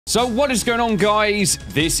So what is going on, guys?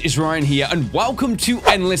 This is Ryan here, and welcome to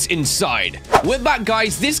Endless Inside. We're back,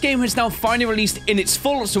 guys. This game has now finally released in its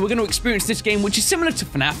full, so we're going to experience this game, which is similar to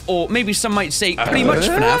FNAF, or maybe some might say pretty much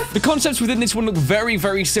FNAF. The concepts within this one look very,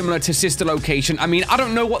 very similar to Sister Location. I mean, I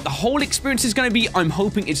don't know what the whole experience is going to be. I'm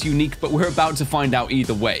hoping it's unique, but we're about to find out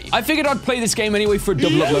either way. I figured I'd play this game anyway for a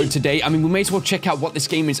double upload today. I mean, we may as well check out what this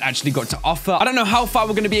game has actually got to offer. I don't know how far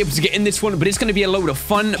we're going to be able to get in this one, but it's going to be a load of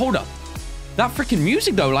fun. Hold up. That freaking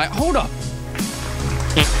music, though, like, hold up.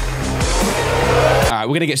 All right,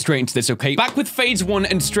 we're gonna get straight into this, okay? Back with Phase 1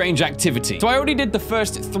 and Strange Activity. So I already did the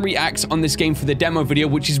first 3 acts on this game for the demo video,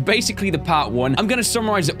 which is basically the part 1. I'm gonna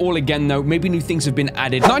summarize it all again, though. Maybe new things have been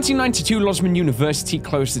added. 1992, Losman University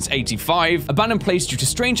closed since 85. Abandoned place due to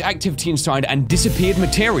strange activity inside and disappeared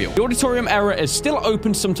material. The auditorium area is still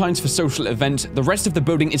open sometimes for social events. The rest of the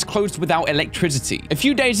building is closed without electricity. A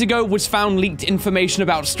few days ago was found leaked information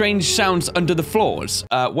about strange sounds under the floors.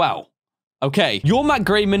 Wow. Okay, you're Matt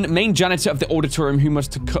Grayman, main janitor of the auditorium who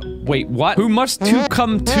must wait, what? Who must to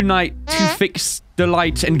come tonight to fix the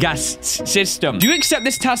light and gas system. Do you accept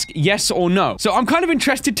this task, yes or no? So I'm kind of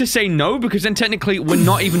interested to say no, because then technically we're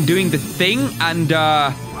not even doing the thing, and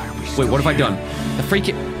wait, what have I done? The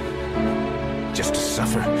freaking... Just to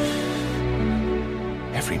suffer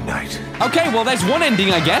every night. Okay, well, there's one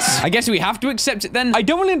ending, I guess. I guess we have to accept it then. I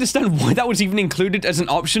don't really understand why that was even included as an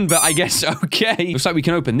option, but I guess okay. Looks like we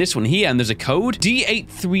can open this one here, and there's a code.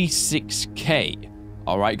 D836K.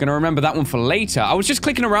 All right, gonna remember that one for later. I was just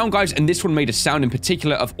clicking around, guys, and this one made a sound in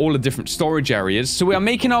particular of all the different storage areas. So we are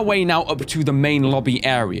making our way now up to the main lobby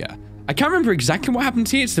area. I can't remember exactly what happened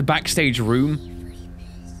here. It's the backstage room.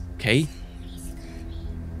 Okay.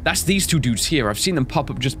 That's these two dudes here. I've seen them pop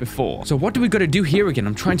up just before. So what do we got to do here again?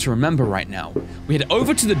 I'm trying to remember right now. We head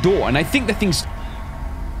over to the door, and I think the thing's...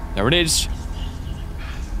 There it is.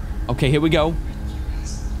 Okay, here we go.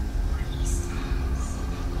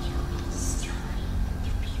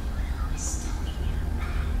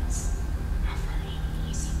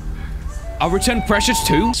 I'll return Precious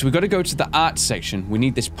too. So we got to go to the art section. We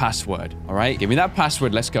need this password. All right, give me that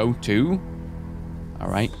password. Let's go. 2. All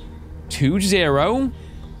right. 20.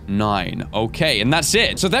 9. Okay, and that's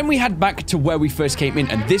it. So then we head back to where we first came in,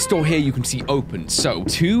 and this door here you can see open. So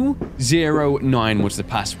 209 was the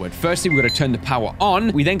password. Firstly, we got to turn the power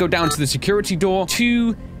on. We then go down to the security door.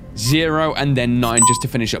 20 and then 9 just to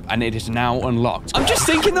finish up, and it is now unlocked. I'm just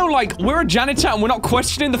thinking though, like, we're a janitor and we're not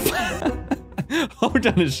questioning the Hold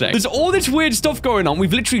on a sec. There's all this weird stuff going on.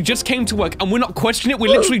 We've literally just came to work and we're not questioning it. We're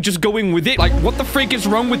literally just going with it. Like, what the freak is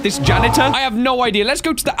wrong with this janitor? I have no idea. Let's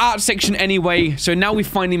go to the art section anyway. So now we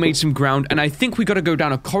finally made some ground, and I think we got to go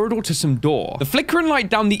down a corridor to some door. The flickering light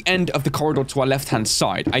down the end of the corridor to our left-hand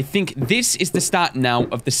side. I think this is the start now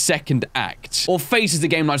of the second act, or phase as the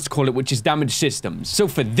game likes to call it, which is damaged systems. So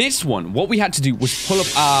for this one, what we had to do was pull up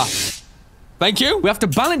our... Thank you. We have to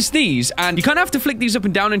balance these, and you kind of have to flick these up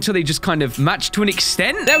and down until they just kind of match to an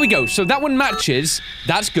extent. There we go. So that one matches.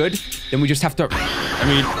 That's good. Then we just have to... I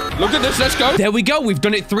mean, look at this. Let's go. There we go. We've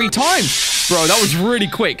done it 3 times. Bro, that was really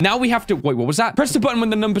quick. Now we have to... Wait, what was that? Press the button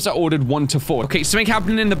when the numbers are ordered 1 to 4. Okay, something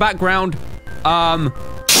happening in the background.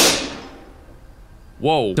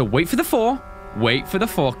 Whoa. So wait for the 4. Wait for the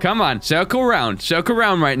 4. Come on. Circle around. Circle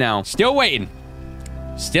around right now. Still waiting.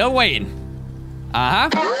 Still waiting.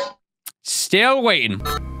 Uh-huh. Still waiting.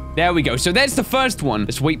 There we go. So there's the first one.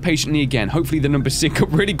 Let's wait patiently again. Hopefully the numbers sync up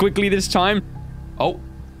really quickly this time. Oh.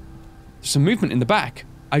 There's some movement in the back.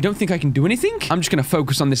 I don't think I can do anything. I'm just going to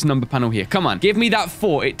focus on this number panel here. Come on. Give me that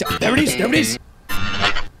 4. There it is. There it is.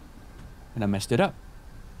 And I messed it up.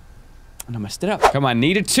 And I messed it up. Come on.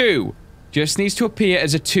 Need a 2. Just needs to appear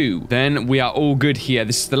as a 2. Then we are all good here.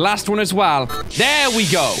 This is the last one as well. There we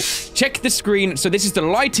go. Check the screen. So this is the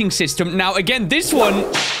lighting system. Now, again, this one,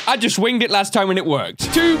 I just winged it last time and it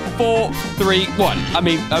worked. 2, 4, 3, 1. I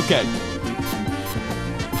mean, okay.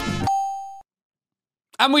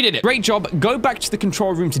 And we did it. Great job. Go back to the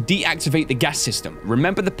control room to deactivate the gas system.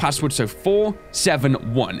 Remember the password, so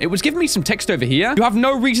 471. It was giving me some text over here. You have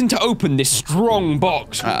no reason to open this strong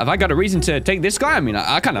box. Have I got a reason to take this guy? I mean,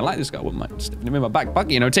 I kind of like this guy. Wouldn't mind sticking him in my back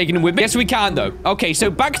pocket, you know, taking him with me. Yes, we can, though. Okay,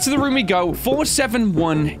 so back to the room we go.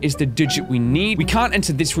 471 is the digit we need. We can't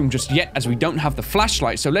enter this room just yet as we don't have the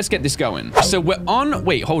flashlight, so let's get this going. So we're on...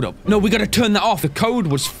 Wait, hold up. No, we got to turn that off. The code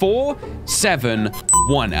was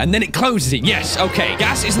 471, and then it closes it. Yes, okay.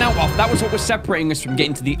 Gas is now off. That was what was separating us from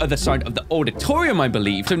getting to the other side of the auditorium, I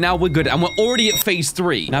believe. So now we're good, and we're already at phase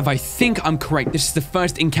 3. Now, if I think I'm correct, this is the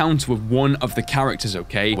first encounter with one of the characters,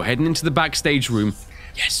 okay? We're heading into the backstage room.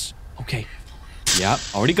 Yes. Okay. Yeah,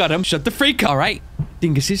 already got him. Shut the freak. All right.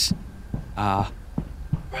 Dinguses. Right,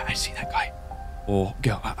 I see that guy. Or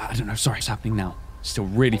go. I don't know. Sorry, what's happening now? Still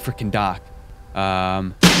really freaking dark.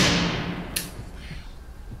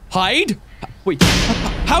 Hide? Wait,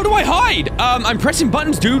 how do I hide? I'm pressing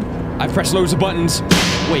buttons, dude. I press loads of buttons.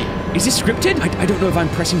 Wait, is this scripted? I don't know if I'm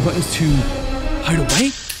pressing buttons to hide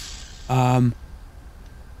away.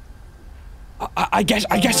 I guess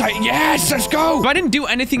yes, let's go. If I didn't do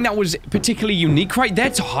anything that was particularly unique right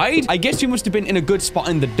there to hide, I guess we must have been in a good spot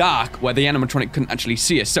in the dark where the animatronic couldn't actually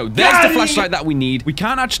see us. So there's the flashlight that we need. We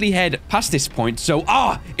can't actually head past this point. So,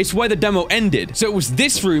 it's where the demo ended. So it was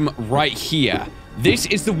this room right here. This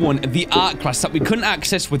is the one, the art class that we couldn't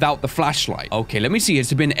access without the flashlight. Okay, let me see. Has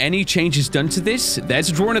there been any changes done to this? There's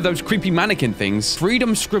a drawing of those creepy mannequin things.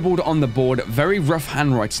 Freedom scribbled on the board. Very rough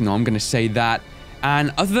handwriting, though. I'm going to say that.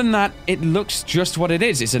 And other than that, it looks just what it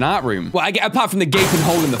is. It's an art room. Well, apart from the gaping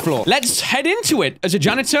hole in the floor. Let's head into it. As a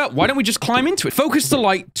janitor, why don't we just climb into it? Focus the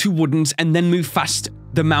light to woodens and then move fast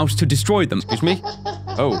the mouse to destroy them. Excuse me?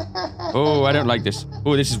 Oh, I don't like this.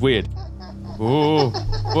 Oh, this is weird. Oh,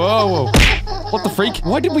 whoa. What the freak?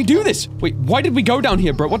 Why did we do this? Wait, why did we go down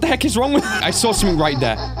here, bro? What the heck is wrong with... I saw something right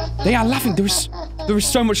there. They are laughing. There is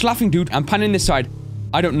so much laughing, dude. I'm panning this side.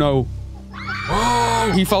 I don't know.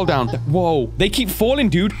 Oh, he fell down. Whoa. They keep falling,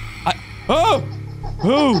 dude. Oh!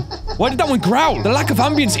 Why did that one growl? The lack of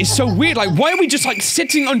ambience is so weird. Like, why are we just, like,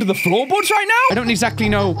 sitting under the floorboards right now? I don't exactly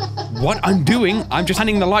know what I'm doing. I'm just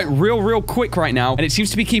handing the light real quick right now. And it seems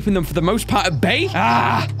to be keeping them, for the most part, at bay.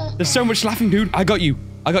 There's so much laughing, dude. I got you.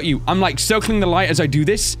 I'm, like, circling the light as I do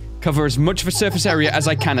this. Cover as much of a surface area as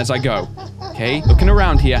I can as I go. Okay, looking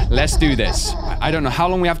around here. Let's do this. I don't know how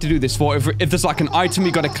long we have to do this for. If there's like an item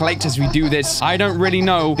we gotta collect as we do this, I don't really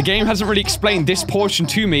know. The game hasn't really explained this portion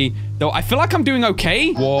to me, though I feel like I'm doing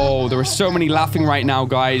okay. Whoa, there are so many laughing right now,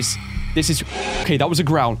 guys. This is... Okay, that was a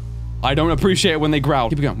growl. I don't appreciate it when they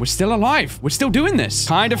growl. Keep it going. We're still alive. We're still doing this.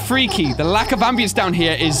 Kind of freaky. The lack of ambience down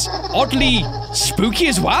here is oddly spooky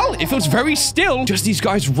as well. It feels very still. Just these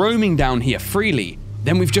guys roaming down here freely.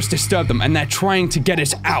 Then we've just disturbed them, and they're trying to get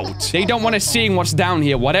us out. They don't want us seeing what's down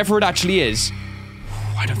here, whatever it actually is.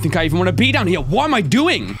 I don't think I even want to be down here. What am I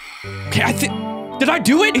doing? Okay, did I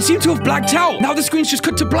do it? It seemed to have blacked out. Now the screen's just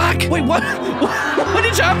cut to black. Wait, what? What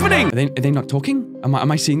is happening? Are they not talking?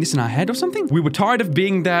 Am I seeing this in our head or something? We were tired of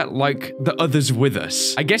being there like the others with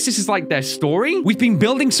us. I guess this is like their story. We've been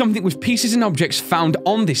building something with pieces and objects found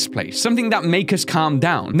on this place. Something that make us calm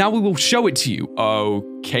down. Now we will show it to you.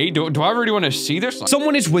 Okay, do I really want to see this?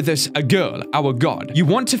 Someone is with us, a girl, our god. You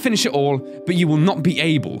want to finish it all, but you will not be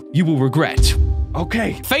able. You will regret.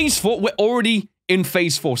 Okay. Phase 4, we're already in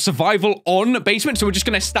phase 4. Survival on basement, so we're just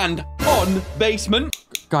gonna stand on basement.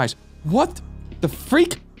 Guys, what the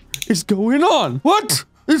freak is going on? What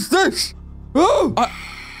is this? Oh!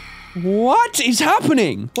 What is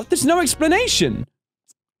happening? What? There's no explanation.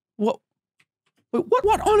 What? Wait,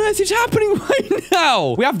 what on earth is happening right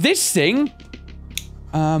now? We have this thing.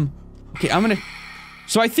 Okay, I'm gonna...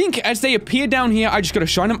 So I think as they appear down here, I just gotta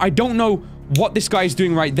shine them. I don't know what this guy is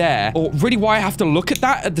doing right there, or really why I have to look at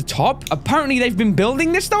that at the top. Apparently they've been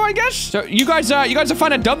building this though, I guess. So you guys are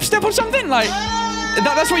fan of dubstep or something? Like,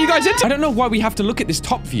 that's what you guys into? I don't know why we have to look at this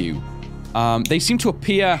top view. They seem to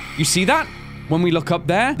appear, you see that? When we look up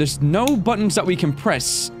there, there's no buttons that we can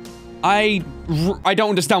press. I don't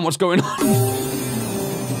understand what's going on.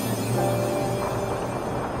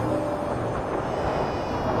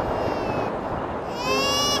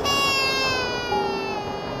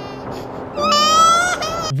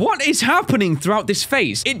 What is happening throughout this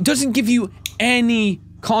phase? It doesn't give you any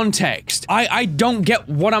context. I don't get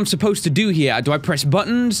what I'm supposed to do here. Do I press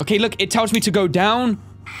buttons? Okay, look, it tells me to go down.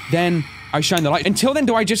 Then I shine the light. Until then,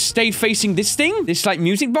 do I just stay facing this thing? This, like,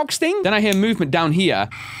 music box thing? Then I hear movement down here.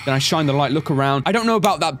 Then I shine the light, look around. I don't know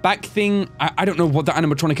about that back thing. I don't know what the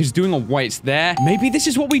animatronic is doing or why it's there. Maybe this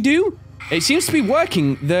is what we do? It seems to be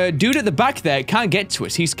working. The dude at the back there can't get to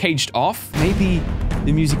us. He's caged off. Maybe...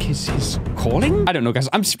 the music is calling? I don't know, guys.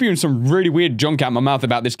 I'm spewing some really weird junk out my mouth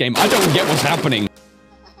about this game. I don't get what's happening.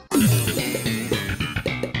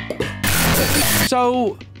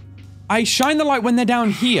 So, I shine the light when they're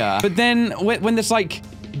down here, but then when there's, like,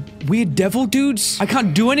 weird devil dudes, I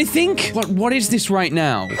can't do anything? What is this right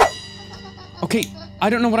now? Okay, I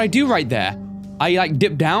don't know what I do right there. I, like,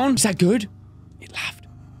 dip down. Is that good? It laughed.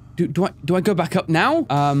 Do I go back up now?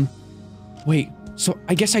 Wait. So,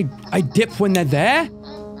 I guess I dip when they're there?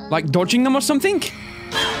 Like, dodging them or something?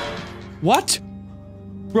 What?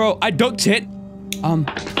 Bro, I ducked it.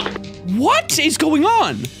 What is going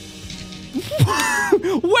on?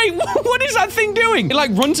 Wait, what is that thing doing? It,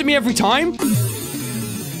 like, runs at me every time?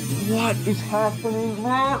 What is happening,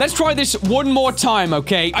 bro? Let's try this one more time,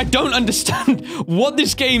 okay? I don't understand what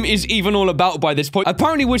this game is even all about by this point.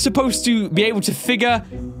 Apparently, we're supposed to be able to figure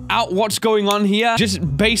out what's going on here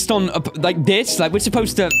just based on, like, this. Like, we're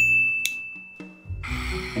supposed to...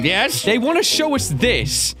 Yes? They want to show us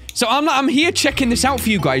this. So I'm here checking this out for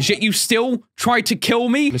you guys, yet you still try to kill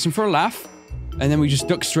me. Listen for a laugh. And then we just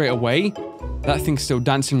duck straight away. That thing's still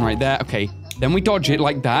dancing right there. Okay. Then we dodge it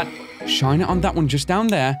like that. Shine it on that one just down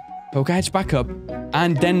there. Poke our heads back up.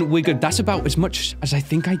 And then we're good. That's about as much as I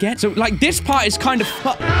think I get. So, like, this part is kind of...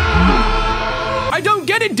 I don't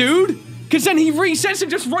get it, dude. Because then he resets and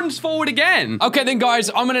just runs forward again. Okay, then, guys,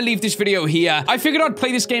 I'm going to leave this video here. I figured I'd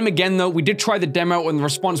play this game again, though. We did try the demo, and the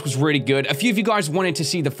response was really good. A few of you guys wanted to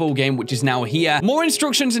see the full game, which is now here. More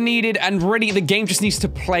instructions are needed, and really, the game just needs to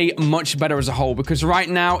play much better as a whole, because right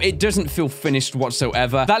now, it doesn't feel finished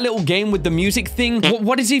whatsoever. That little game with the music thing,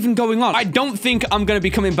 what is even going on? I don't think I'm going to be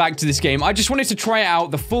coming back to this game. I just wanted to try it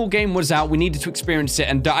out. The full game was out. We needed to experience it,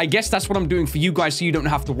 and I guess that's what I'm doing for you guys, so you don't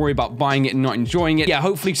have to worry about buying it and not enjoying it. Yeah,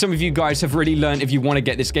 hopefully some of you guys have really learned if you want to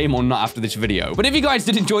get this game or not after this video. But if you guys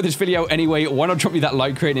did enjoy this video anyway, why not drop me that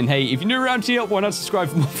like rating? And hey, if you're new around here, why not subscribe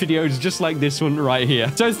for more videos just like this one right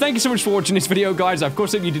here? So thank you so much for watching this video, guys. I of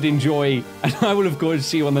course hope you did enjoy, and I will of course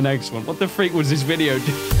see you on the next one. What the freak was this video?